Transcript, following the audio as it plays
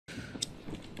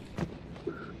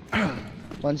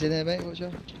One's in there, mate. Watch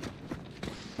out.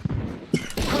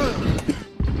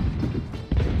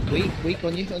 Weak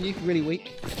on you, really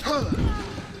weak.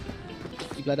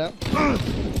 You bled out.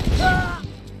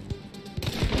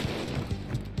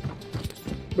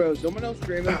 Bro, someone else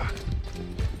streaming.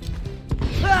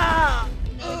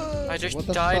 I just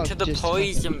died to the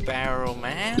poison barrel,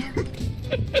 man.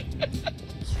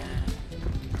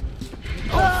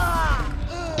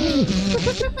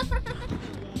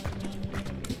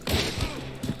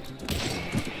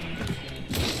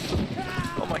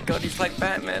 Oh my god, he's like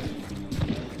Batman.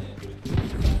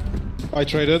 I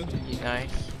traded. Nice.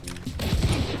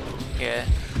 Yeah.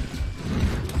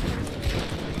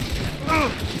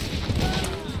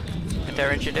 I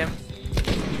deranged him.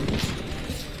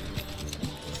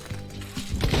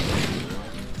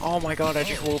 Oh my god, I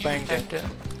just wallbanged him.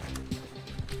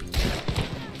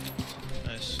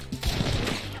 Nice.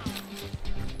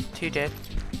 2 dead.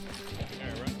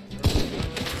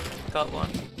 Got 1.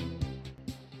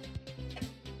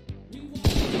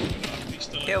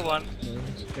 Kill 1.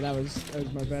 That was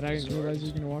my bad. I didn't realize he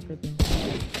was gonna walk right there.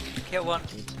 Kill 1.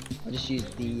 I just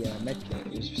used the med kit.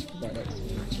 It was just right next to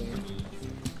me.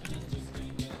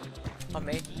 On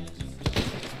me.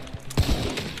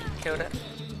 Killed it.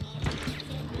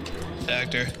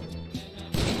 Actor.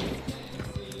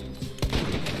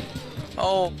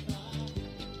 Oh.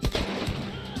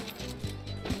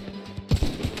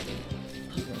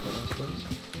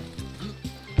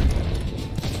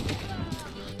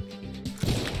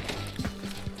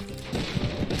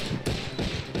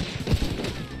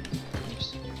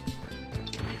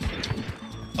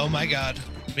 Oh my god.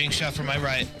 Being shot from my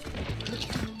right.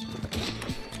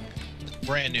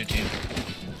 Brand new team.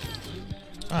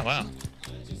 Oh wow.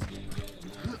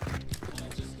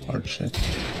 Hard shit.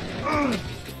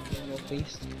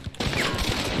 Northeast.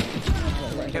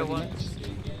 Kill 1.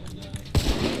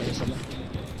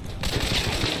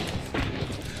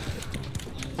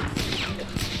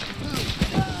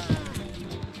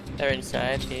 They're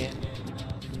inside here.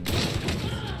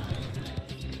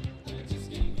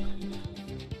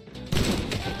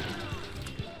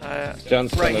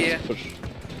 John's right here. Push.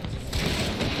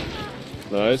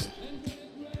 Nice.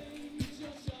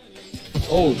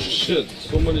 Oh shit,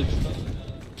 so many.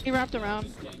 He wrapped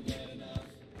around.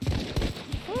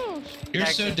 Oh, You're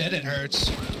so dead it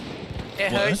hurts.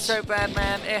 It hurts so bad,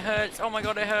 man. It hurts. Oh my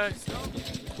god, it hurts.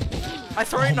 I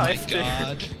throw a knife. Oh my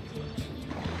god.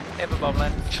 Hit a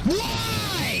bombland.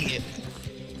 Why?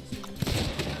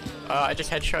 I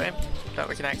just headshot him. That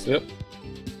was an accident. Yep.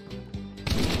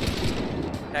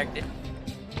 Tagged it.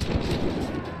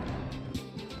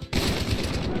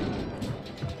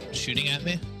 Shooting at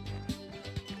me?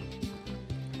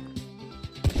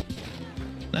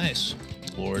 Nice.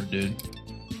 Lord, dude.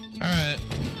 Alright.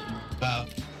 Wow.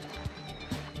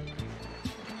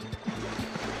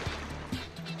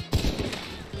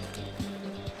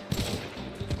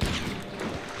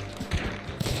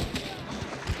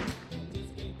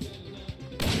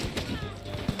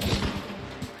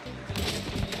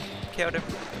 Killed him.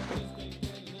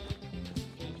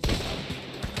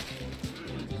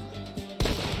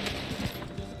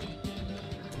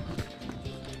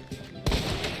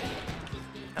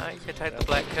 You can take the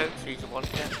black coat, so you can one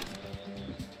count.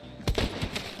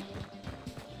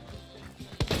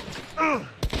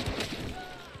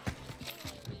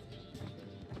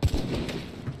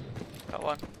 Got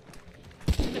 1.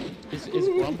 Is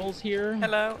Grumbles here?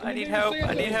 Hello, I need help.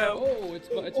 I need help. Oh, it's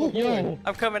yo.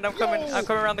 I'm coming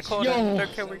around the corner. Yo.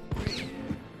 Don't kill me.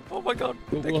 Oh my god.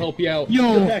 We'll help you out.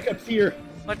 Yo! The backup's here.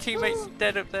 My teammate's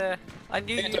dead up there. I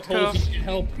knew Santa you'd told come. us you could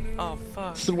help. Oh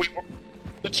fuck. So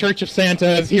the Church of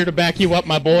Santa is here to back you up,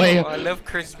 my boy. Oh, I love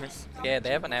Christmas. Yeah,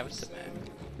 they have an avatar, man.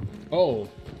 Oh,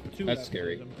 that's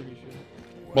scary.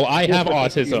 Well, I have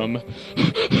autism.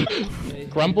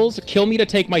 Grumbles, kill me to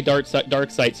take my dark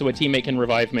sight so a teammate can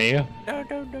revive me.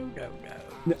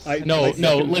 No.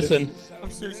 No, listen.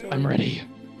 I'm so sorry. I'm ready.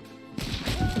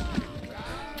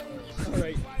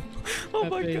 Alright. Oh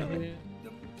my god.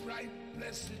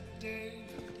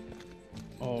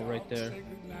 Oh, right there.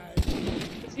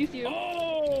 sees you.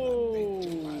 Oh,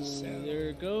 there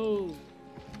it goes.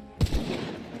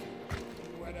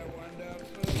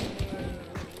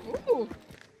 Ooh.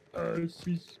 I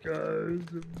see skies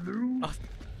of blue.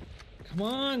 Come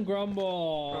on,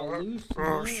 Grumble. Loose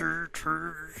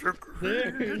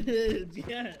there it is,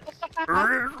 yes.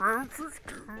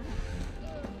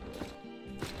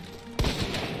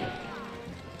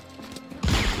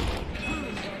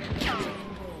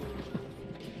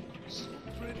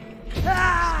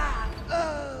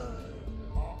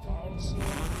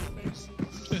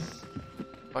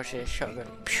 Oh shit, shotgun.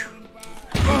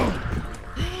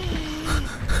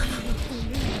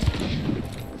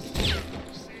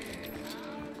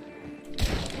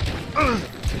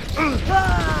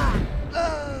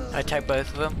 I tagged both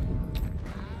of them.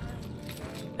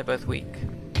 They're both weak.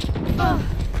 Wow,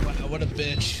 what a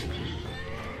bitch.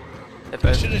 They're I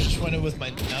both. should have just went in with my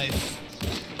knife.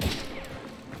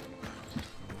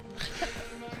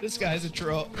 This guy's a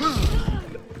troll. Oh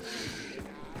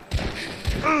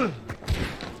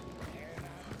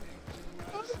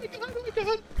my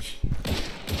god.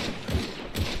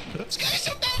 This guy's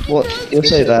so bad. What? You're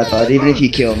so bad, bud. Even if you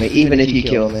kill me. Even if you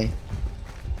kill me.